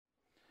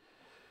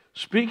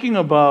speaking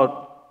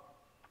about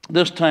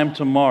this time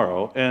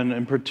tomorrow, and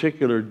in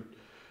particular,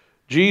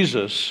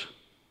 Jesus,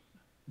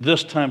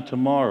 this time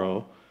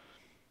tomorrow,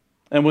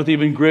 and with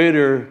even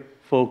greater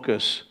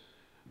focus,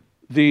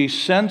 the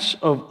sense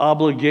of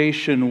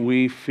obligation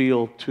we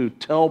feel to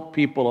tell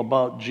people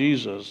about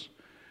Jesus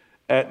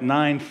at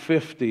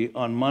 9:50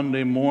 on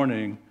Monday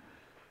morning.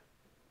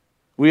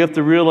 We have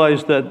to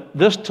realize that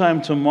this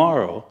time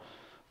tomorrow,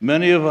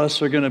 many of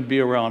us are going to be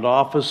around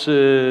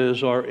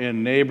offices or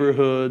in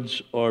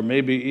neighborhoods or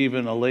maybe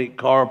even a late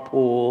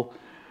carpool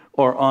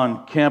or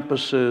on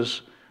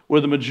campuses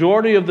where the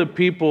majority of the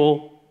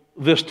people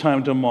this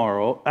time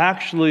tomorrow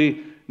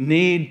actually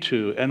need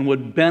to and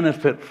would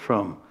benefit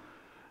from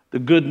the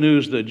good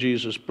news that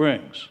Jesus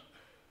brings.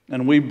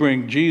 And we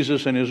bring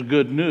Jesus and his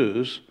good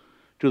news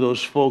to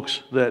those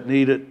folks that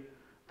need it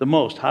the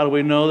most. How do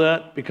we know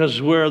that?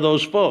 Because we're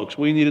those folks.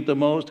 We need it the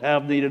most,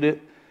 have needed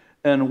it,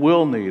 and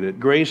will need it.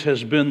 Grace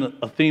has been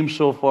a theme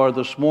so far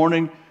this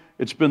morning.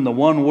 It's been the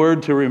one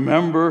word to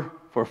remember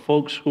for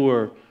folks who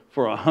are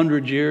for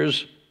 100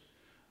 years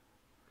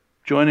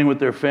joining with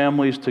their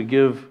families to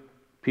give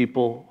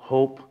people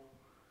hope.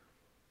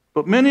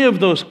 But many of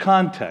those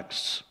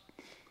contexts,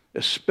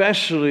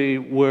 especially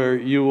where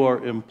you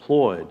are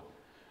employed,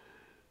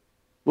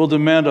 will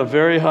demand a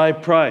very high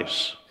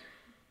price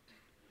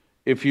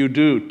if you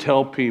do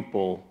tell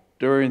people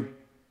during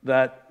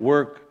that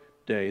work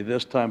day,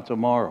 this time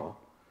tomorrow,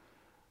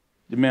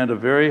 demand a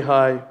very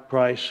high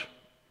price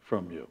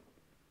from you.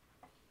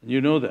 You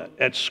know that.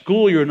 At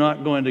school, you're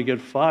not going to get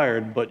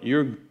fired, but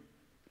you're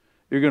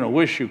going to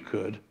wish you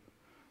could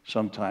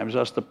sometimes.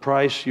 That's the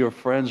price your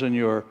friends and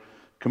your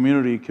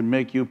community can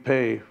make you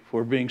pay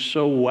for being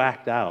so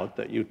whacked out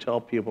that you tell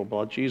people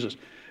about Jesus.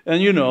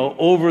 And you know,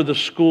 over the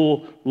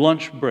school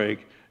lunch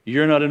break,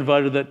 you're not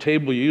invited to that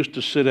table you used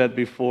to sit at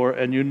before,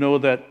 and you know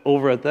that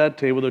over at that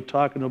table they're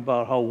talking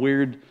about how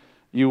weird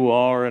you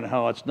are and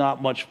how it's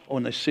not much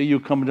when they see you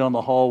coming down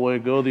the hallway,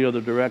 go the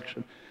other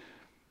direction.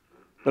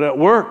 But at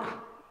work,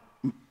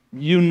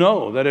 you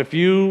know that if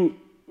you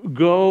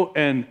go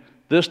and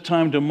this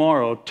time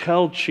tomorrow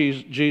tell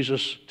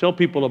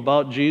people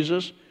about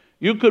Jesus,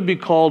 you could be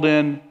called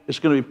in, it's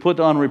going to be put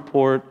on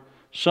report.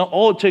 So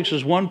all it takes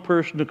is one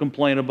person to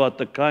complain about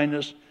the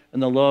kindness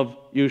and the love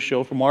you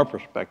show from our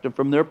perspective.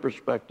 From their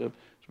perspective,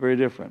 it's very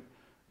different.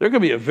 There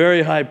could be a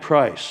very high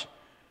price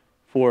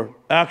for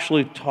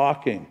actually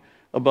talking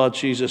about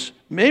Jesus.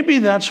 Maybe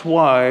that's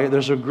why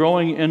there's a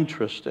growing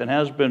interest, and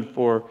has been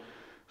for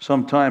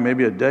some time,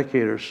 maybe a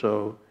decade or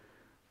so,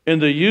 in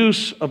the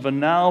use of a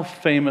now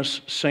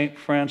famous St.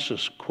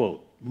 Francis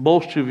quote.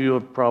 Most of you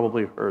have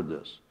probably heard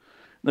this.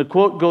 The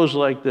quote goes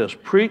like this: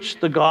 "Preach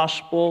the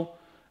gospel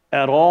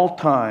at all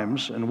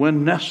times, and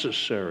when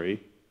necessary,"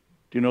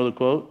 do you know the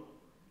quote?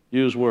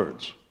 Use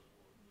words.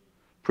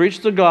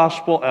 Preach the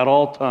gospel at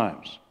all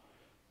times.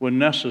 When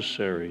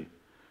necessary,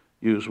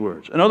 use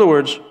words. In other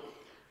words,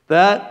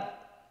 that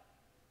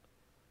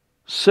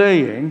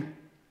saying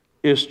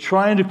is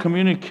trying to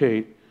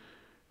communicate,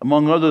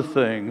 among other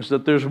things,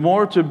 that there's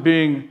more to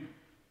being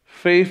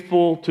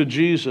faithful to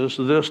Jesus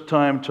this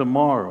time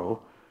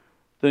tomorrow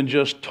than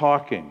just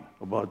talking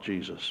about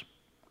Jesus.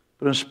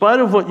 But in spite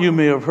of what you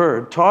may have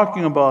heard,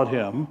 talking about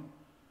him,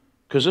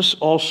 because this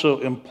also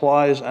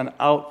implies an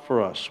out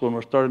for us when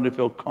we're starting to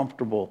feel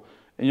comfortable.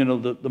 And you know,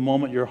 the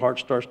moment your heart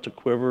starts to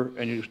quiver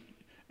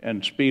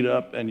and speed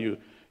up, and you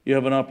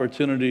have an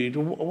opportunity to,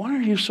 why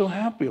are you so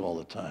happy all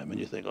the time? And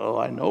you think, oh,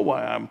 I know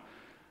why I'm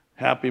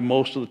happy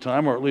most of the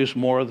time, or at least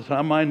more of the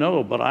time I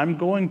know, but I'm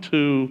going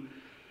to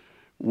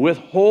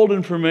withhold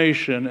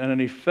information and in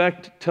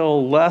effect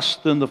tell less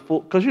than the full,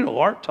 because you know,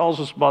 Art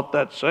tells us about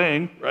that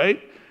saying, right?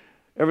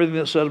 Everything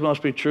that's said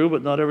must be true,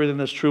 but not everything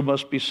that's true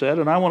must be said.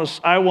 And I want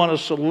to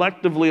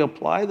selectively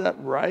apply that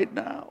right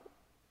now.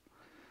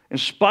 In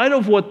spite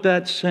of what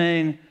that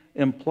saying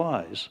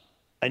implies,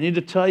 I need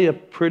to tell you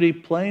pretty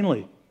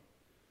plainly,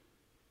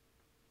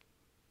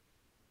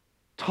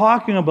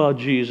 talking about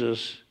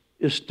Jesus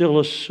is still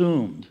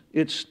assumed.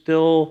 It's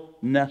still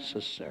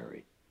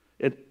necessary.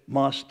 It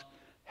must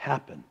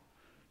happen.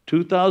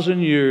 2,000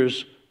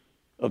 years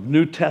of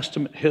New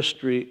Testament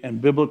history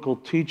and biblical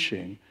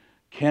teaching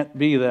can't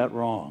be that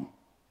wrong.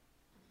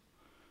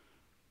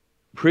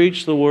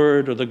 Preach the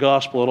word or the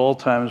gospel at all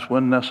times,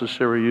 when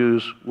necessary,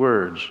 use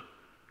words.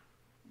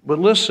 But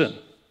listen,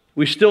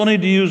 we still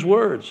need to use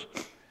words.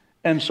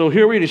 And so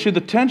here you see the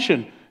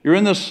tension. You're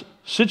in this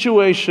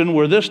situation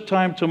where this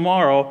time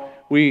tomorrow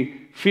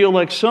we feel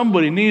like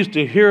somebody needs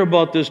to hear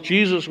about this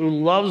Jesus who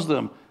loves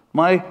them.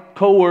 My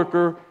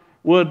coworker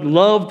would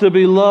love to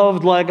be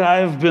loved like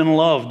I've been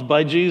loved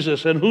by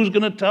Jesus. And who's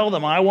going to tell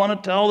them? I want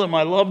to tell them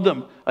I love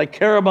them. I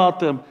care about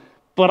them.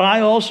 But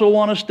I also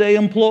want to stay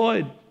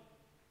employed.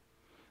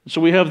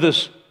 So we have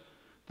this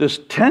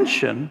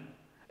tension,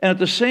 and at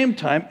the same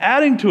time,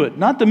 adding to it,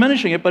 not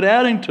diminishing it, but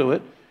adding to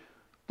it,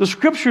 the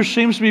Scripture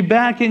seems to be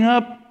backing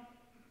up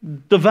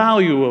the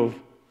value of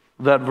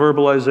that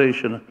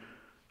verbalization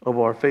of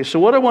our faith. So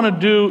what I want to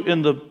do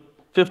in the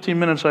 15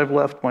 minutes I've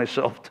left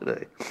myself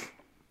today,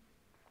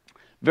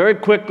 very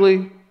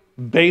quickly,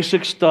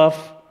 basic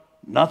stuff,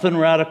 nothing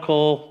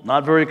radical,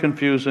 not very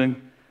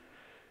confusing,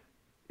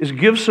 is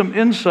give some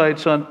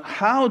insights on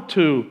how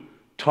to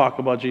talk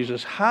about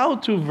Jesus, how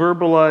to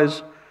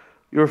verbalize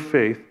your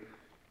faith.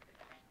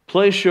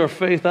 Place your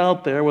faith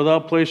out there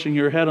without placing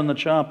your head on the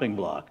chopping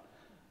block,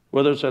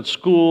 whether it's at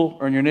school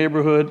or in your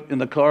neighborhood, in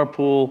the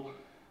carpool,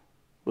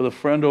 with a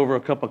friend over a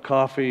cup of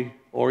coffee,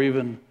 or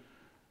even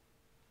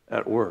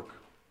at work.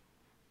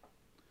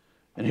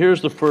 And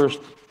here's the first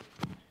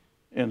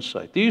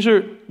insight. These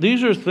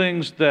are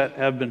things that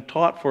have been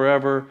taught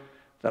forever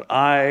that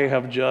I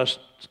have just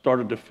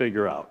started to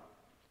figure out,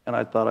 and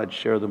I thought I'd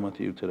share them with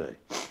you today.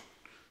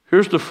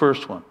 Here's the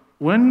first one.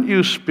 When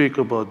you speak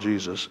about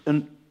Jesus,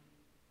 and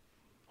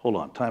hold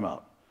on, time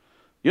out.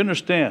 You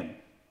understand,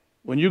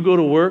 when you go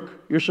to work,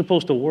 you're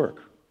supposed to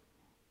work.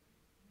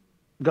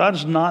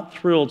 God's not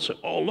thrilled to say,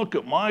 oh, look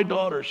at my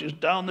daughter. She's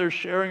down there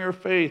sharing her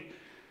faith.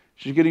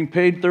 She's getting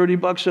paid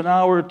 $30 an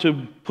hour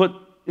to put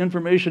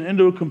information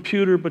into a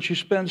computer, but she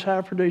spends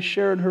half her day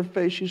sharing her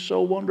faith. She's so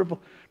wonderful.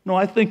 No,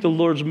 I think the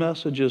Lord's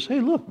message is, hey,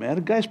 look, man,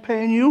 the guy's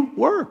paying you,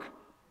 work.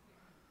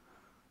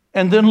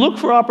 And then look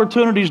for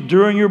opportunities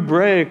during your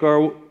break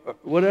or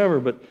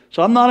whatever.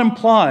 So I'm not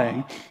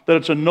implying that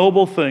it's a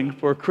noble thing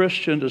for a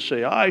Christian to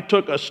say, I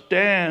took a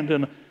stand,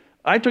 and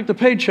I took the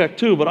paycheck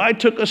too, but I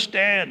took a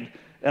stand,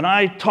 and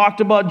I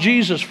talked about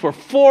Jesus for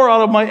 4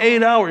 out of my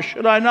 8 hours.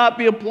 Should I not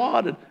be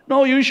applauded?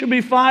 No, you should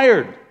be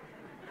fired.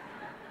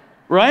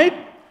 Right?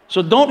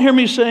 So don't hear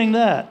me saying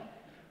that.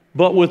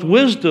 But with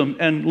wisdom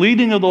and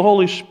leading of the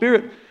Holy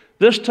Spirit,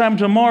 this time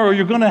tomorrow,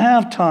 you're going to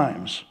have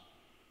times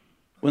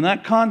when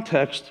that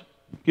context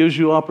gives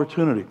you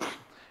opportunity.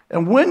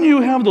 And when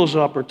you have those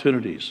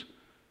opportunities,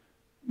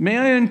 may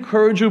I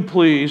encourage you,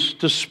 please,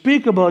 to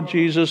speak about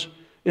Jesus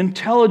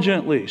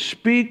intelligently.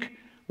 Speak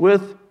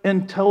with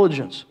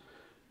intelligence.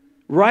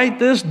 Write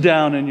this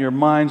down in your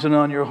minds and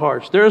on your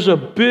hearts. There's a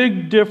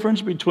big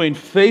difference between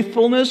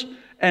faithfulness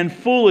and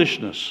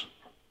foolishness.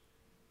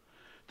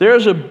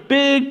 There's a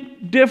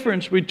big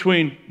difference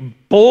between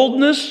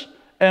boldness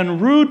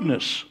and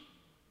rudeness.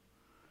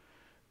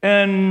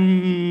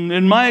 And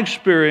in my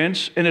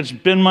experience, and it's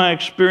been my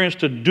experience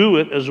to do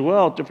it as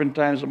well at different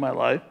times in my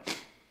life,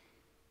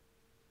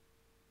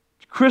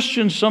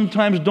 Christians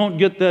sometimes don't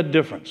get that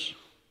difference.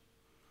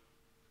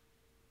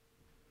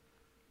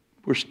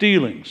 We're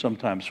stealing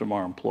sometimes from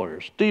our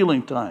employers,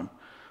 stealing time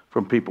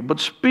from people. But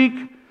speak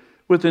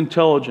with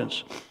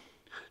intelligence.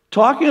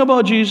 Talking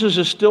about Jesus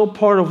is still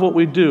part of what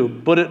we do,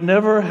 but it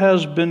never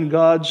has been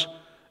God's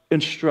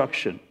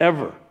instruction,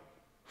 ever,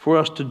 for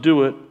us to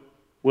do it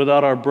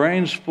without our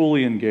brains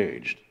fully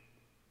engaged.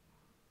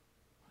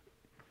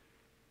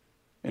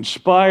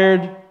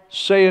 Inspired,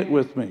 say it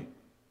with me.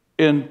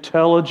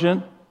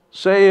 Intelligent,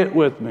 say it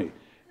with me.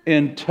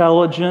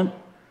 Intelligent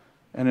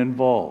and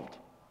involved.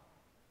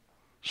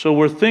 So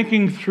we're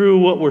thinking through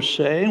what we're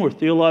saying. We're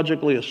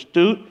theologically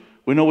astute.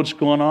 We know what's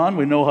going on.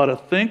 We know how to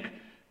think.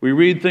 We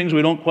read things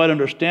we don't quite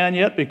understand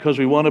yet because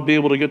we want to be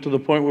able to get to the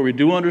point where we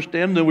do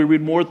understand. Then we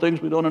read more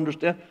things we don't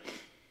understand.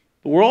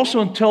 But we're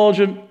also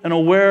intelligent and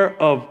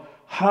aware of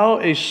how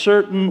a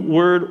certain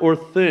word or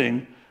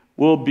thing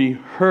will be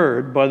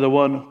heard by the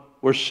one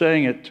we're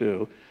saying it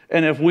to.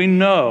 And if we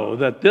know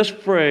that this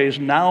phrase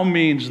now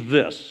means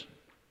this,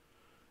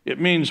 it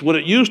means what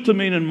it used to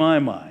mean in my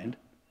mind,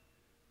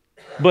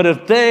 but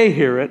if they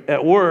hear it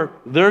at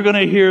work, they're going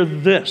to hear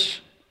this.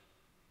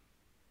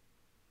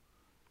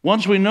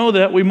 Once we know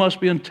that, we must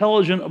be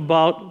intelligent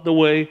about the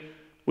way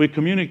we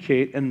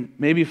communicate and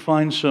maybe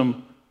find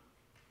some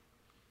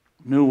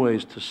new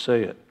ways to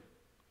say it.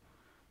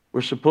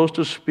 We're supposed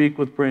to speak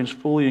with brains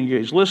fully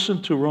engaged. Listen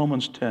to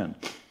Romans 10.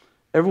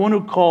 Everyone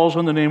who calls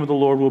on the name of the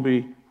Lord will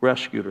be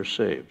rescued or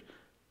saved.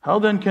 How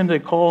then can they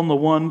call on the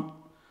one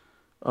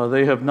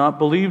they have not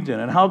believed in?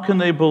 And how can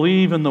they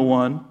believe in the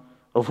one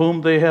of whom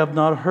they have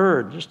not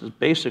heard? Just this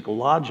basic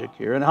logic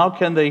here. And how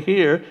can they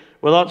hear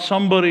without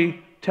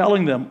somebody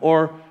telling them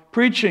or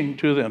preaching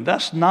to them?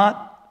 That's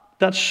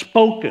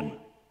spoken.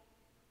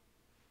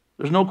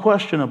 There's no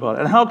question about it.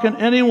 And how can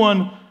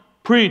anyone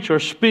preach or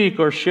speak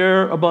or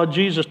share about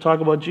Jesus, talk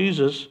about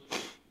Jesus,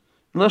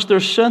 unless they're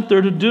sent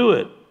there to do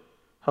it?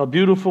 How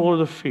beautiful are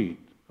the feet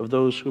of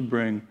those who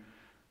bring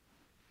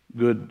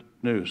good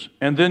news.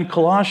 And then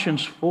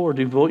Colossians 4,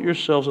 devote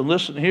yourselves, and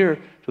listen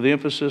here to the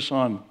emphasis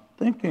on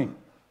thinking.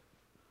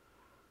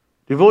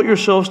 Devote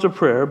yourselves to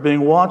prayer,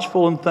 being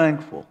watchful and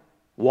thankful.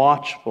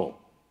 Watchful,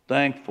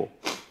 thankful.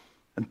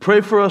 And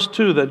pray for us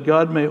too, that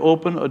God may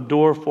open a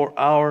door for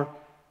our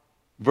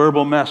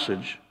verbal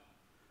message,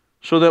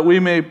 so that we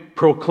may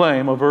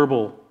proclaim, a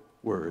verbal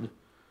word,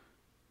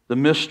 the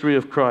mystery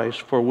of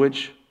Christ, for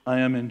which I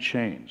am in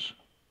chains.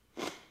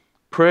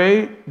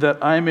 Pray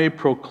that I may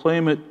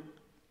proclaim it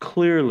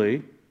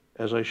clearly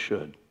as I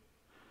should.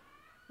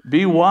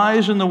 Be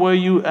wise in the way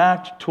you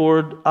act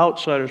toward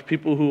outsiders,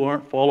 people who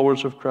aren't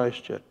followers of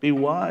Christ yet. Be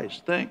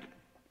wise, think.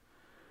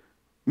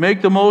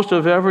 Make the most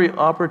of every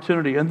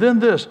opportunity. And then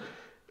this,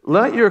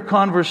 let your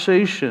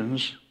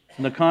conversations,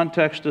 in the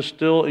context of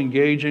still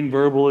engaging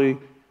verbally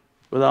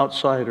with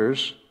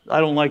outsiders, I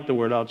don't like the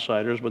word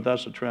outsiders, but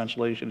that's the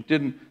translation. It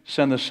didn't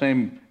send the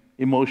same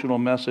emotional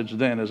message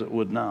then as it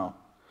would now.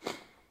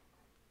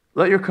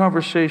 Let your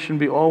conversation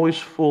be always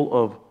full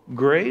of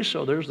grace.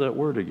 Oh, there's that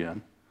word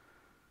again.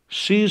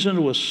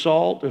 Seasoned with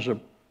salt. It's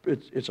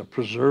a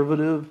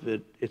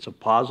preservative. It's a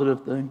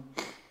positive thing,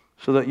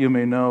 so that you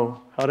may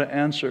know how to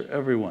answer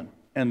everyone.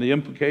 And the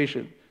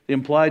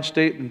implied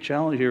statement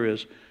challenge here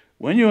is,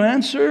 when you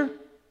answer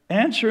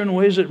in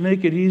ways that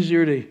make it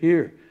easier to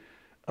hear.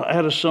 I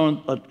had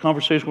a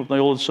conversation with my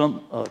oldest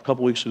son a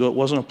couple weeks ago. It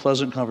wasn't a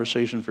pleasant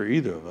conversation for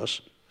either of us.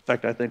 In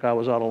fact, I think I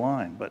was out of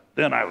line. But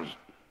then I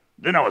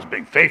was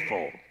being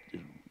faithful.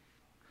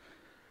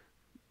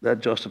 That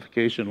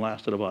justification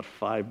lasted about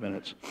 5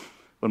 minutes.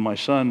 When my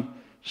son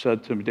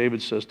said to me,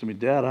 David says to me,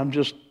 Dad, I'm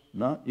just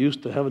not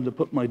used to having to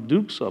put my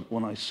dukes up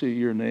when I see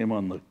your name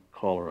on the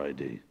caller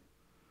ID.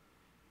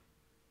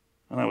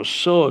 And I was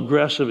so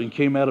aggressive and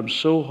came at him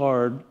so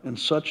hard in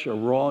such a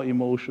raw,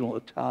 emotional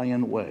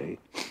Italian way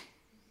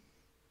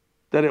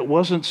that it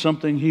wasn't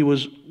something he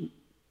was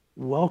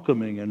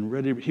welcoming and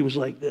ready. He was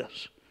like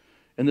this.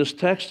 And this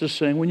text is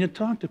saying, when you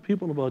talk to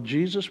people about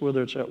Jesus,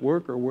 whether it's at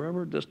work or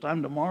wherever, this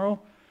time tomorrow,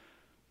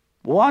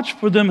 watch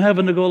for them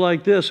having to go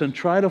like this and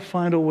try to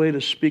find a way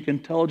to speak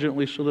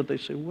intelligently so that they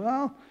say,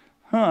 well,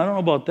 I don't know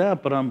about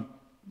that, but I'm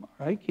all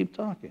right, keep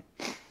talking.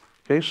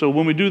 Okay, so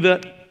when we do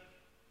that,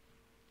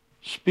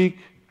 speak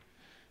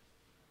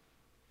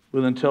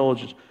with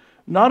intelligence.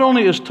 Not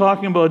only is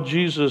talking about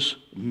Jesus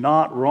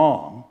not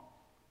wrong,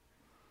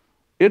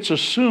 it's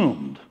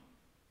assumed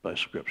by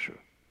Scripture.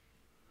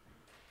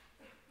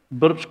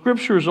 But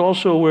Scripture is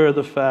also aware of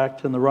the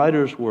fact, and the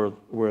writers were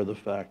aware of the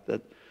fact,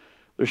 that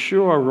there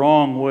sure are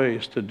wrong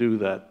ways to do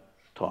that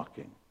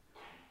talking.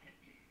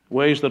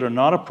 Ways that are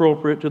not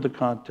appropriate to the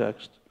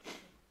context,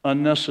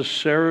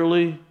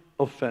 unnecessarily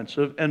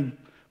offensive, and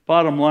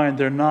bottom line,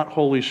 they're not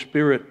Holy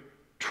Spirit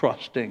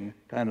trusting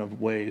kind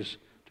of ways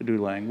to do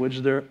language.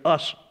 They're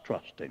us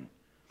trusting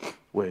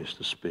ways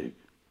to speak.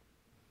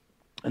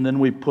 And then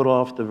we put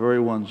off the very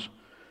ones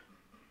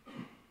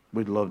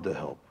we'd love to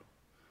help.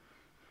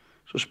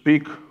 So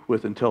speak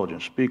with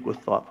intelligence, speak with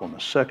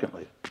thoughtfulness.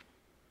 Secondly,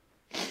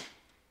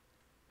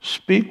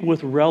 speak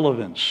with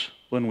relevance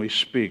when we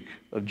speak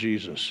of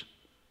Jesus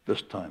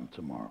this time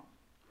tomorrow.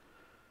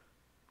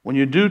 When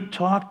you do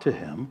talk to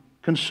him,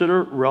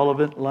 consider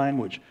relevant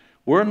language.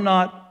 We're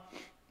not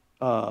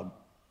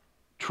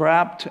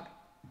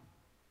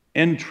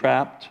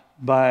entrapped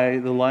by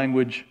the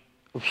language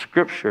of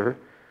Scripture.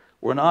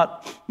 We're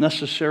not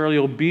necessarily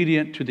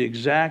obedient to the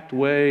exact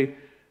way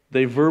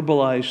they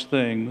verbalized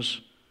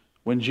things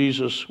when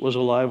Jesus was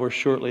alive or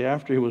shortly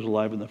after he was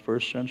alive in the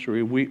first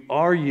century. We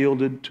are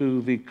yielded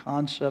to the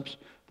concepts,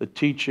 the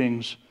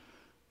teachings,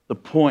 the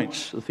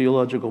points, the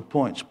theological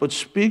points. But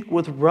speak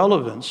with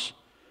relevance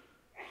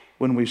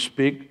when we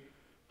speak,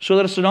 so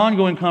that it's an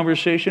ongoing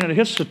conversation and it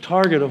hits the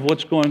target of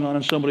what's going on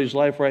in somebody's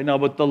life right now.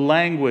 But the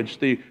language,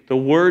 the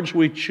words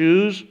we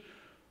choose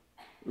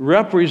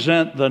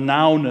represent the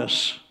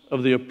nowness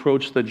of the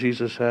approach that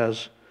Jesus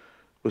has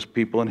with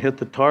people and hit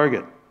the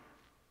target.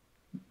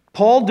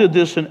 Paul did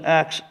this in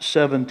Acts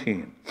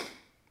 17.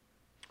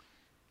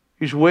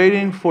 He's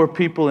waiting for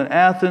people in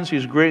Athens.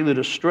 He's greatly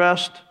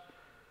distressed.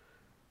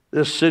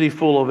 This city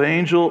full of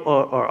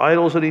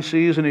idols that he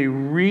sees, and he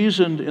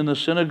reasoned in the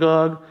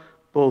synagogue,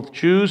 both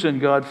Jews and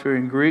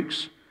God-fearing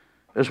Greeks,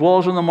 as well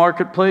as in the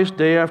marketplace,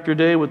 day after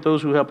day, with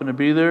those who happened to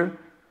be there.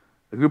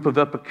 A group of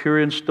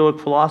Epicurean Stoic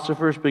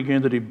philosophers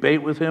began to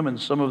debate with him, and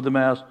some of them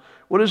asked,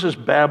 what is this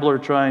babbler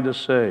trying to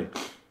say?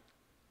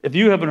 If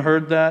you haven't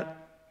heard that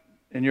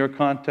in your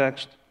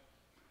context,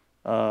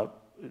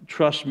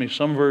 trust me,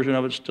 some version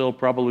of it's still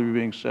probably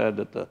being said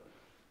at the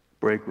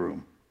break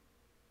room.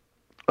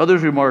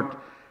 Others remarked,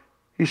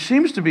 he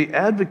seems to be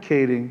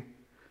advocating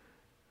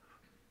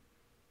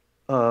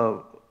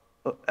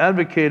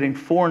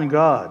foreign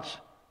gods,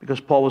 because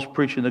Paul was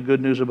preaching the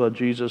good news about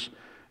Jesus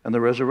and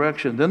the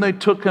resurrection. Then they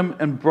took him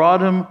and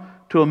brought him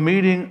to a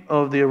meeting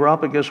of the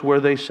Areopagus, where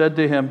they said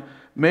to him,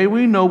 may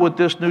we know what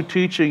this new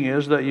teaching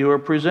is that you are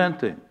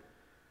presenting?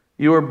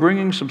 You are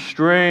bringing some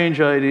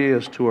strange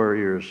ideas to our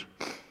ears,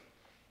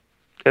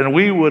 and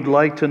we would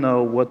like to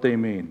know what they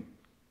mean.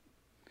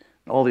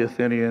 All the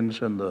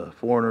Athenians and the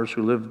foreigners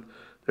who lived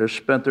there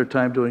spent their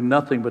time doing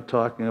nothing but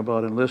talking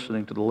about and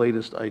listening to the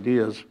latest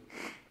ideas.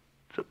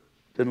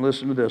 Didn't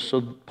listen to this.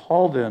 So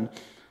Paul then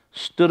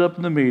stood up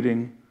in the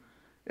meeting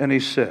and he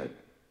said,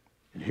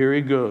 and here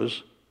he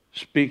goes,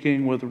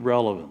 speaking with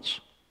relevance.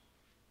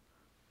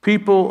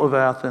 People of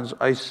Athens,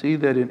 I see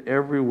that in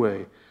every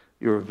way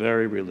you're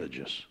very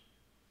religious.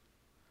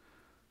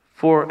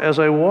 For as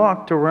I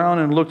walked around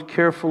and looked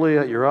carefully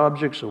at your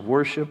objects of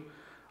worship,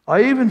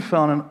 I even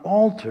found an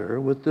altar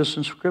with this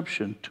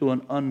inscription, to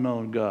an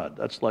unknown God.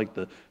 That's like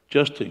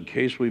just in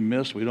case we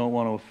miss, we don't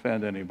want to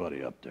offend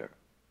anybody up there.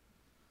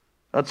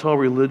 That's how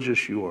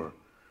religious you are.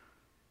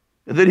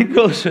 And then he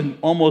goes and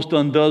almost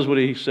undoes what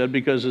he said,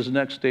 because his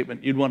next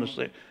statement, you'd want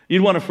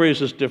to phrase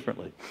this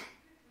differently.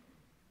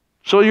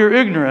 So you're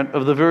ignorant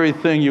of the very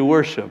thing you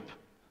worship.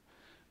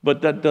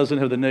 but that doesn't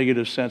have the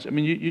negative sense. I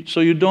mean,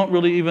 so you don't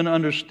really even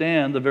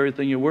understand the very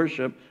thing you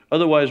worship.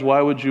 Otherwise,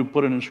 why would you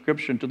put an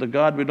inscription to the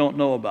God we don't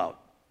know about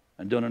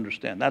and don't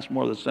understand? That's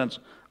more the sense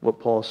of what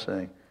Paul's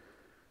saying.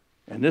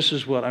 And this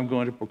is what I'm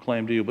going to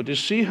proclaim to you. But do you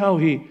see how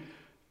he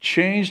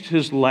changed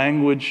his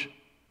language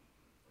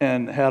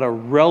and had a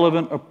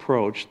relevant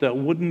approach that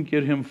wouldn't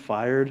get him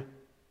fired?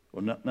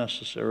 Well, not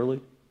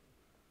necessarily.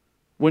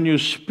 When you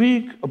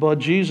speak about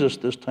Jesus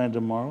this time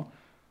tomorrow,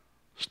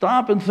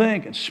 stop and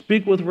think and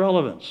speak with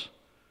relevance.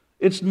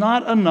 It's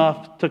not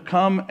enough to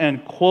come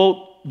and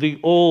quote the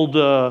old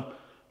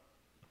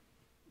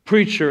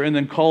preacher and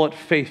then call it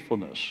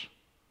faithfulness.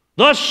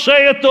 Thus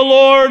saith the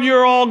Lord,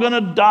 you're all going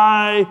to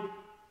die.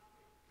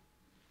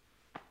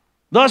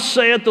 Thus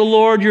saith the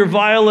Lord, you're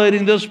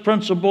violating this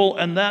principle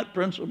and that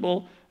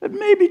principle. It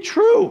may be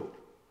true,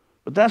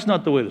 but that's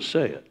not the way to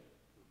say it.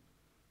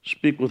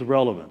 Speak with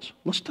relevance.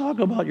 Let's talk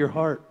about your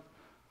heart.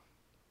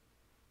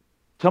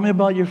 Tell me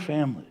about your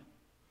family.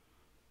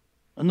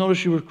 I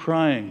noticed you were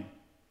crying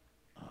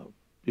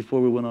before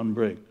we went on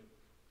break.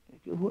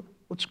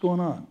 What's going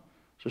on?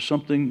 Is there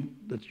something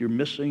that you're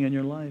missing in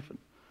your life?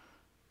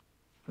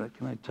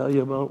 Can I tell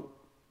you about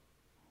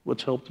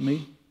what's helped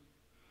me?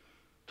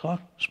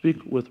 Speak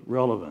with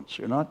relevance.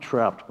 You're not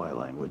trapped by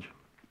language.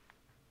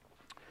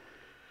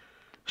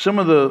 Some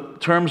of the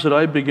terms that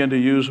I begin to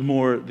use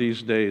more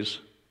these days,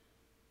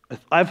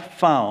 I've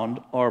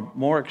found are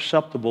more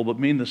acceptable but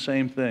mean the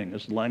same thing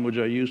as the language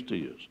I used to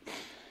use.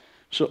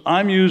 So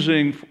I'm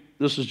using,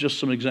 this is just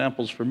some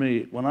examples for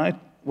me. When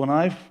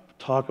I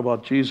talk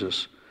about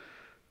Jesus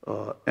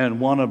and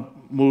want to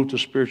move to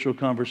spiritual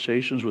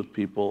conversations with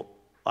people,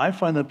 I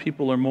find that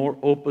people are more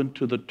open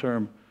to the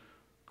term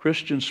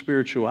Christian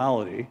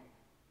spirituality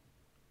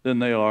than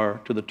they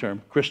are to the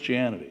term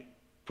Christianity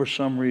for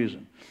some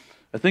reason.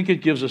 I think it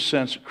gives a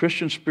sense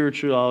Christian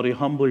spirituality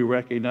humbly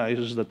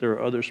recognizes that there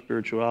are other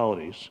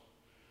spiritualities,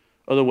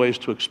 other ways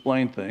to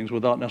explain things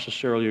without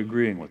necessarily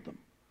agreeing with them.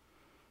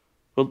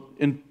 But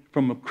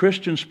from a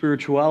Christian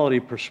spirituality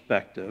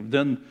perspective,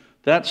 then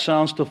that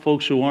sounds to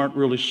folks who aren't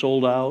really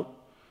sold out,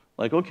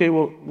 like, okay,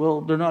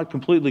 well, they're not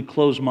completely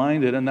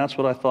closed-minded, and that's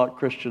what I thought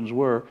Christians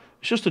were.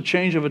 It's just a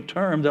change of a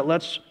term that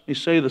lets me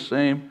say the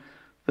same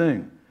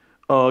thing.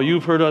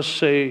 You've heard us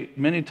say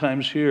many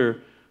times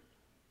here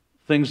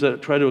things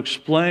that try to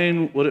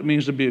explain what it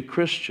means to be a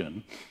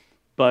Christian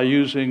by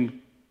using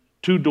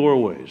two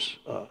doorways.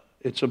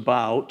 It's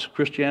about,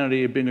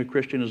 Christianity, being a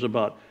Christian is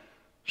about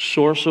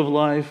source of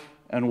life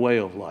and way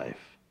of life.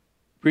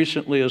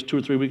 Recently, as 2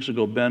 or 3 weeks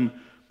ago, Ben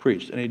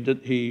preached, and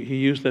he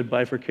used that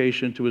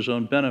bifurcation to his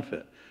own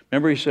benefit.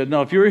 Remember, he said,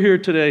 now, if you're here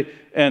today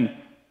and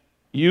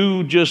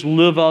you just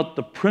live out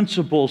the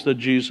principles that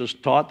Jesus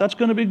taught, that's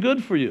going to be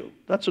good for you.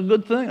 That's a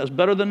good thing. That's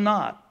better than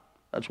not.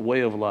 That's way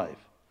of life.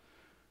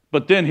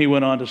 But then he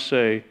went on to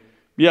say,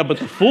 yeah, but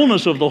the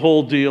fullness of the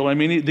whole deal, I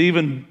mean, the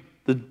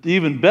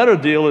even better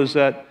deal is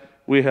that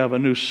we have a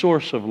new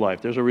source of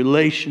life. There's a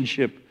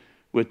relationship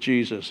with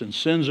Jesus, and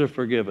sins are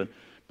forgiven.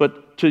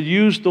 But to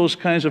use those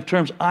kinds of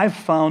terms, I've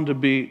found to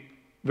be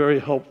very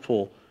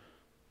helpful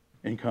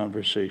in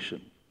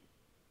conversation.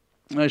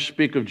 I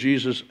speak of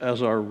Jesus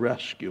as our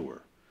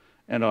rescuer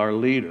and our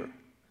leader.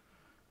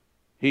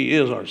 He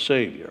is our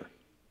Savior.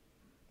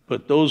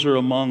 But those are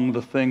among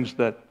the things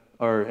that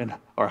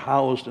are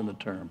housed in the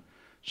term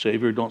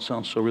Savior. Don't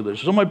sound so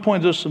religious. So my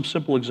point is some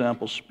simple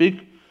examples.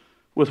 Speak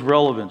with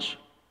relevance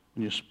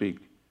when you speak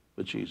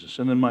with Jesus.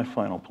 And then my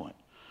final point.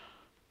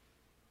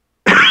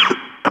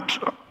 I'm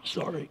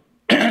sorry.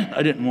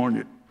 I didn't warn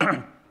you.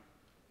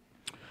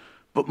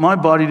 But my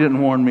body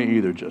didn't warn me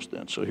either just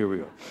then, so here we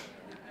go.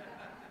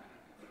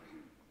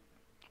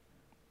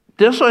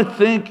 This, I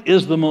think,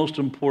 is the most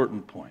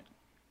important point.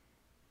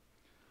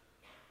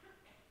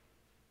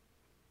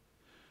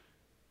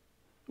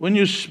 When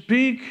you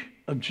speak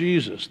of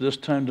Jesus this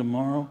time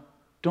tomorrow,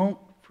 don't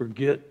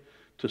forget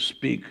to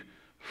speak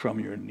from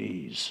your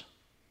knees.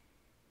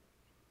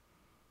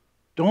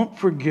 Don't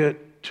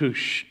forget to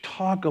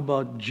talk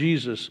about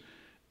Jesus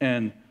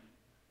and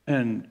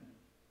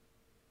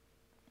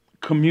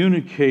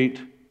communicate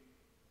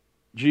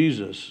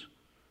Jesus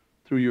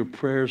through your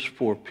prayers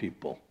for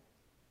people.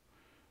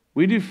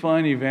 We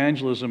define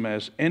evangelism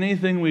as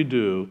anything we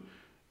do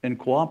in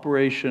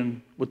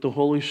cooperation with the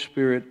Holy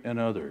Spirit and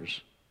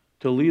others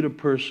to lead a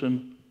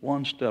person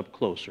one step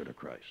closer to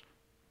Christ.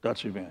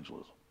 That's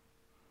evangelism.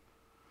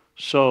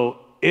 So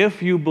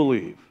if you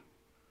believe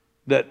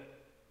that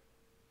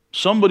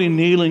somebody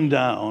kneeling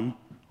down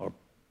or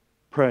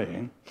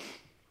praying,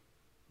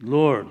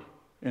 Lord,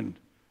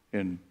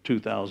 in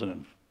 2000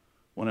 and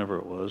whenever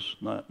it was,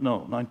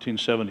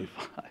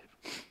 1975,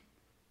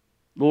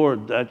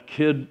 Lord, that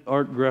kid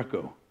Art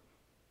Greco,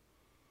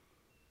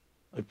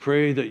 I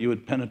pray that you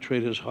would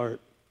penetrate his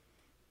heart.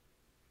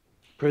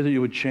 Pray that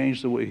you would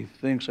change the way he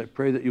thinks. I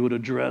pray that you would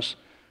address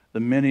the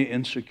many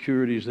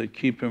insecurities that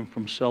keep him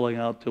from selling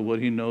out to what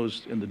he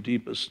knows in the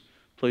deepest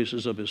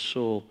places of his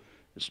soul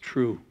is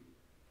true.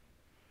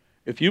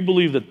 If you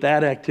believe that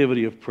that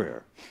activity of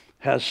prayer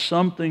has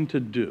something to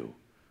do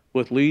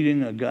with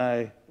leading a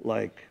guy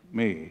like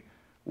me,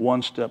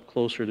 one step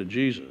closer to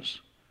Jesus,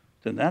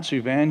 then that's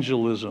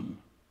evangelism,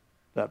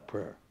 that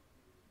prayer.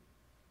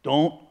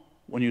 Don't,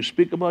 when you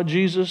speak about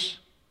Jesus,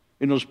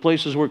 in those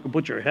places where you can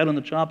put your head on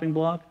the chopping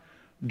block,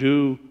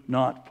 do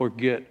not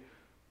forget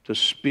to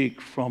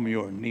speak from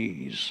your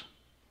knees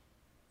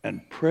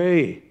and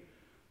pray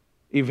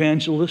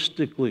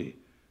evangelistically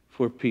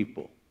for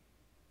people.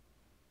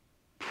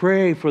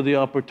 Pray for the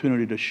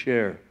opportunity to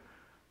share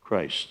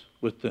Christ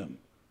with them.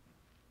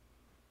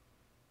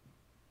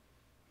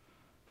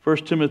 1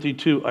 Timothy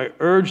 2, I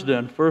urge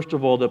then, first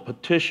of all, that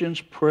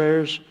petitions,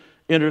 prayers,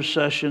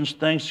 intercessions,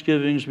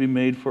 thanksgivings be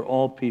made for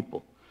all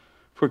people,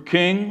 for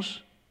kings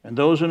and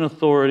those in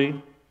authority.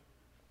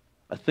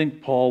 I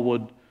think Paul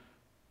would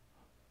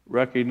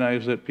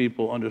recognize that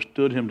people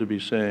understood him to be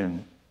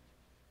saying,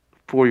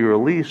 for your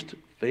least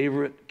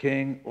favorite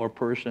king or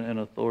person in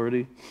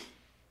authority,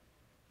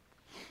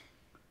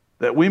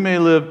 that we may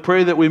live,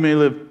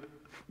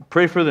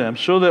 pray for them,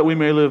 so that we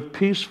may live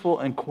peaceful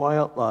and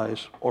quiet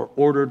lives or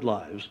ordered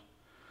lives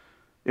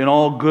in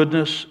all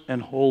goodness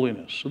and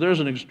holiness. So there's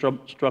an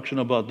instruction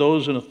about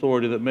those in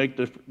authority that make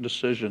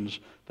decisions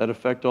that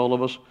affect all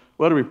of us.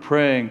 We ought to be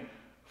praying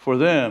for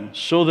them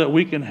so that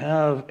we can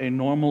have a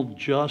normal,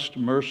 just,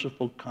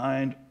 merciful,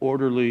 kind,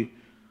 orderly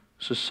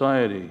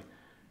society.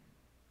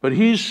 But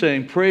he's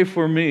saying, pray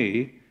for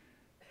me,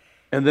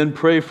 and then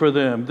pray for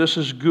them. This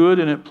is good,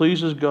 and it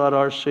pleases God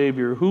our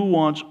Savior, who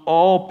wants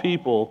all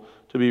people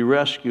to be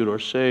rescued or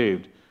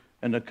saved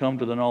and to come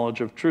to the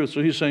knowledge of truth.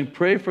 So he's saying,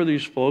 pray for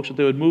these folks that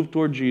they would move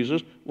toward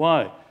Jesus.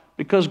 Why?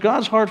 Because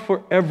God's heart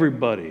for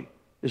everybody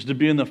is to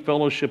be in the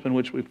fellowship in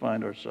which we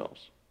find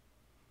ourselves.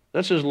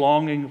 That's his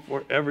longing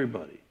for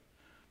everybody.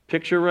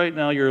 Picture right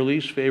now your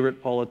least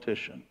favorite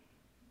politician.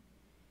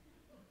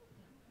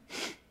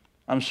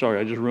 I'm sorry,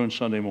 I just ruined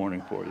Sunday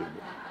morning for you.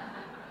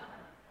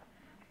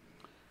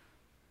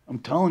 I'm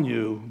telling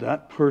you,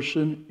 that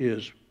person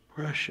is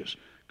precious.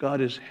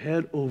 God is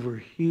head over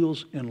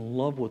heels in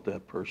love with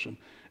that person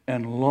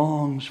and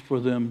longs for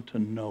them to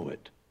know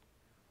it.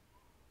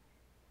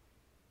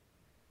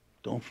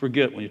 Don't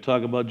forget, when you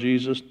talk about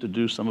Jesus, to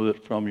do some of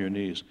it from your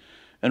knees.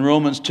 In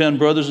Romans 10,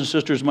 brothers and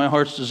sisters, my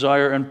heart's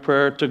desire and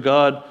prayer to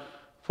God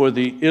for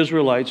the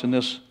Israelites in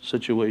this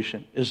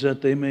situation is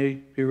that they may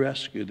be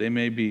rescued, they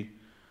may be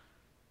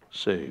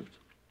saved.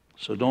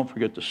 So don't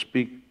forget to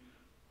speak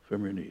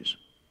from your knees.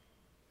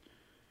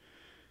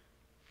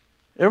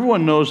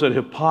 Everyone knows that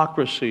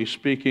hypocrisy,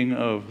 speaking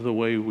of the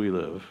way we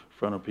live in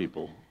front of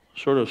people,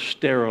 sort of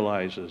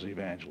sterilizes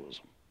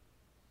evangelism.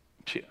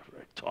 Yeah,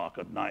 right, talk,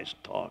 a nice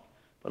talk.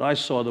 But I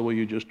saw the way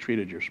you just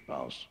treated your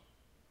spouse.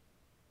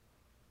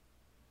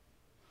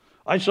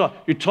 I saw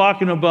you're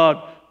talking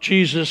about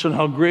Jesus and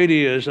how great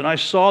he is, and I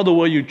saw the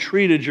way you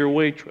treated your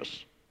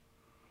waitress.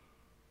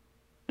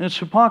 And it's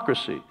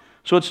hypocrisy.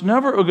 So it's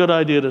never a good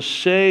idea to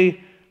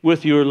say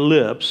with your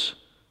lips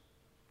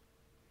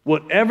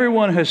what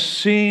everyone has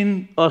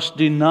seen us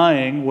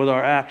denying with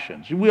our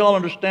actions. We all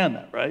understand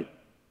that, right?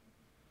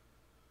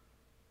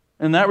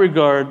 In that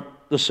regard,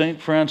 the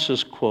St.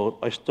 Francis quote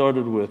I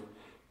started with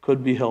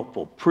could be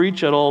helpful.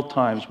 Preach at all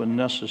times when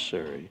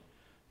necessary.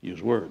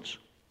 Use words.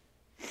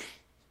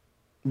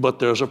 But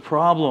there's a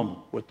problem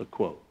with the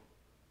quote.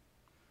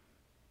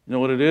 You know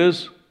what it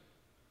is?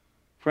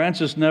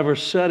 Francis never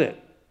said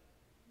it.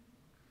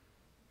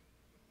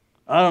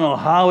 I don't know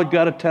how it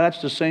got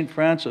attached to St.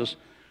 Francis.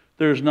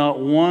 There's not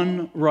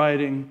one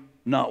writing,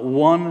 not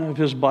one of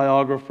his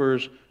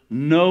biographers,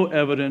 no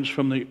evidence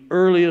from the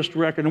earliest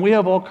record. And we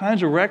have all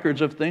kinds of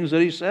records of things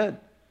that he said.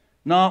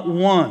 Not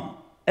one,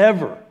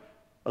 ever,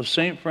 of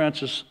St.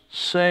 Francis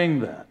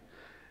saying that.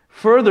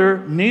 Further,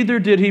 neither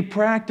did he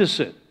practice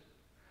it.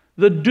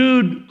 The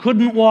dude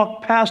couldn't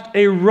walk past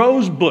a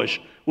rose bush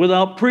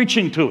without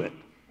preaching to it.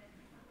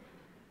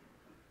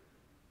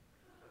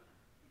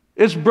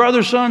 It's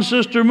brother, sun,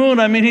 sister, moon.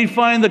 I mean, he'd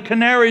find the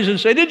canaries and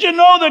say, did you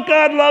know that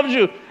God loves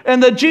you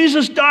and that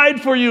Jesus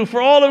died for you,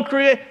 for all of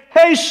creation?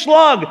 Hey,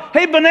 slug.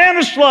 Hey,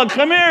 banana slug,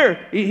 come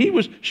here. He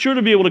was sure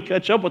to be able to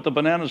catch up with the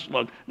banana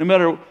slug, no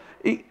matter.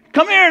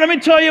 Come here, let me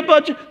tell you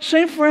about you.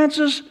 St.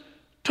 Francis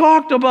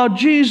talked about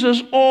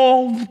Jesus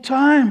all the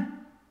time.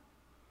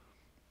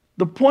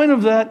 The point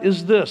of that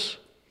is this: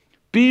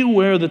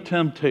 beware the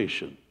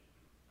temptation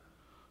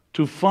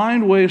to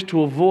find ways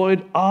to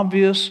avoid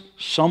obvious,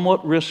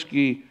 somewhat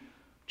risky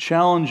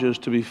challenges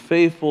to be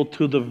faithful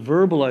to the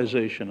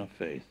verbalization of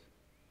faith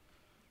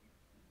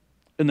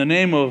in the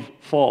name of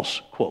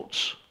false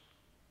quotes.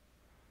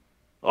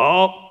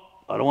 Oh,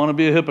 I don't want to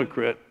be a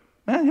hypocrite.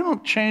 Man, you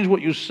don't change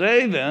what you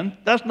say then.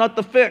 That's not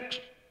the fix.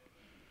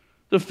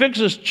 The fix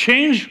is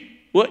change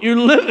what you're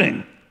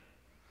living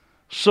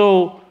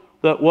so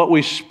that what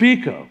we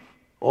speak of,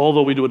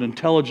 although we do it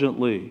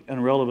intelligently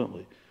and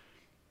relevantly,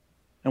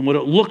 and what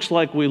it looks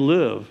like we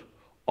live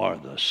are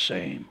the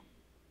same.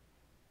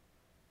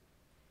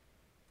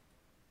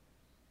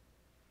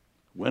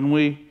 When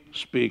we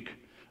speak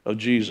of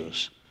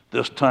Jesus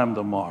this time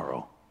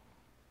tomorrow,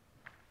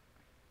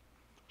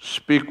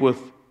 speak with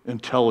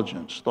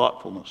intelligence,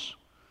 thoughtfulness.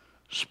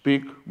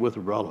 Speak with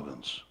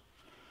relevance.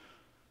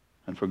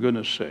 And for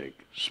goodness sake,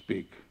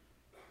 speak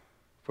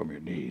from your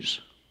knees.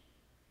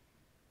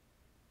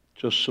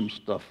 Just some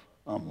stuff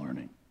I'm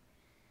learning.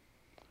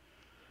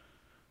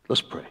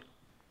 Let's pray.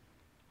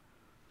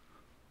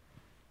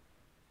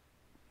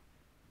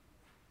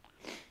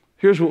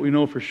 Here's what we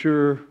know for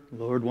sure,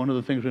 Lord. One of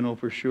the things we know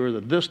for sure,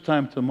 that this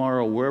time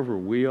tomorrow, wherever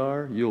we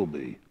are, you'll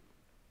be.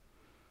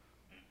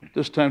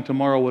 This time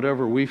tomorrow,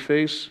 whatever we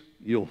face,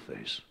 you'll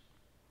face.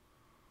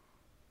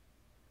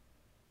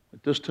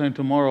 At this time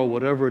tomorrow,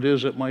 whatever it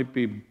is that might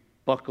be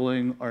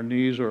buckling our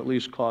knees or at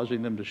least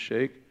causing them to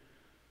shake,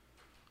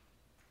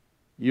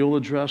 you'll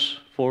address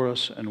for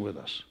us and with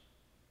us.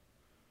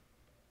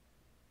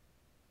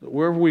 That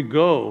wherever we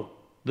go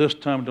this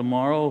time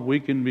tomorrow,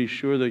 we can be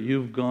sure that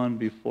you've gone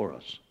before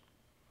us.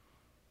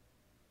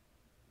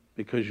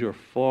 Because you're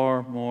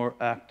far more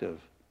active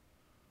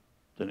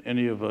than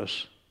any of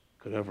us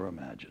could ever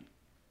imagine.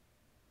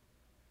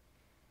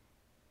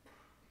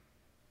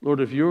 Lord,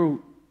 if you're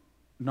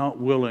not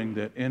willing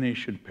that any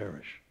should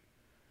perish,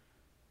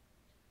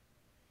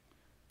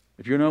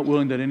 if you're not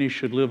willing that any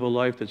should live a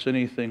life that's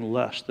anything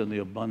less than the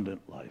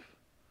abundant life,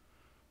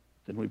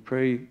 then we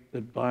pray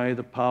that by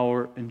the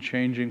power and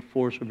changing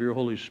force of your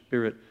Holy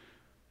Spirit,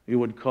 you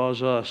would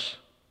cause us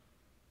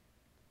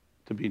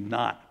to be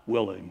not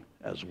willing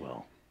as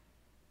well.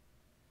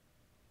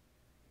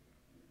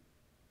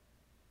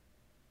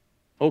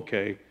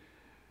 Okay,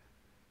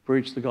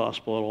 preach the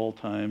gospel at all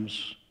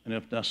times, and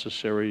if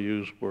necessary,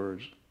 use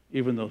words.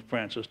 Even though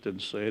Francis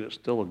didn't say it, it's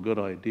still a good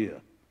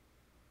idea.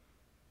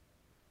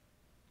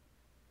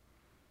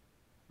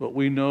 But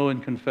we know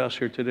and confess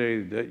here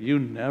today that you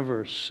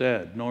never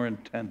said nor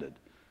intended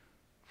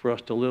for us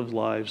to live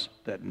lives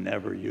that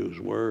never use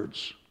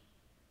words.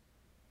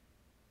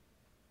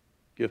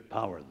 Give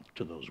power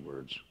to those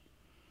words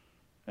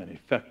and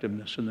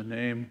effectiveness in the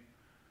name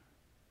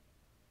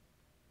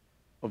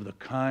of the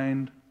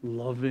kind,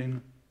 loving,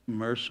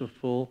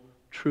 merciful,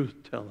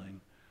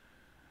 truth-telling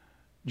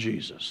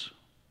Jesus.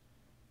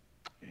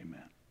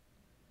 Amen.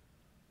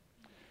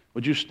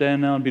 Would you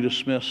stand now and be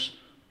dismissed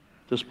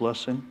this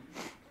blessing?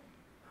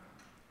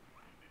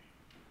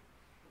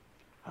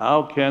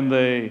 How can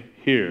they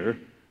hear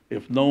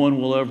if no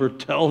one will ever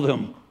tell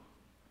them?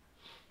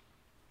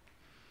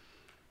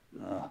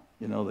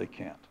 They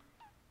can't.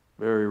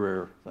 Very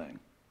rare thing.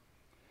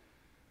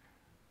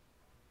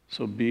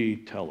 So be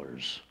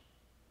tellers.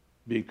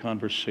 Be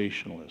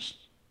conversationalists.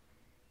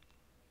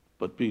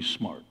 But be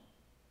smart.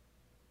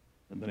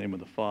 In the name of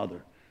the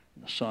Father,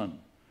 and the Son,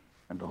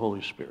 and the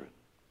Holy Spirit.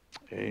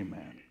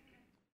 Amen.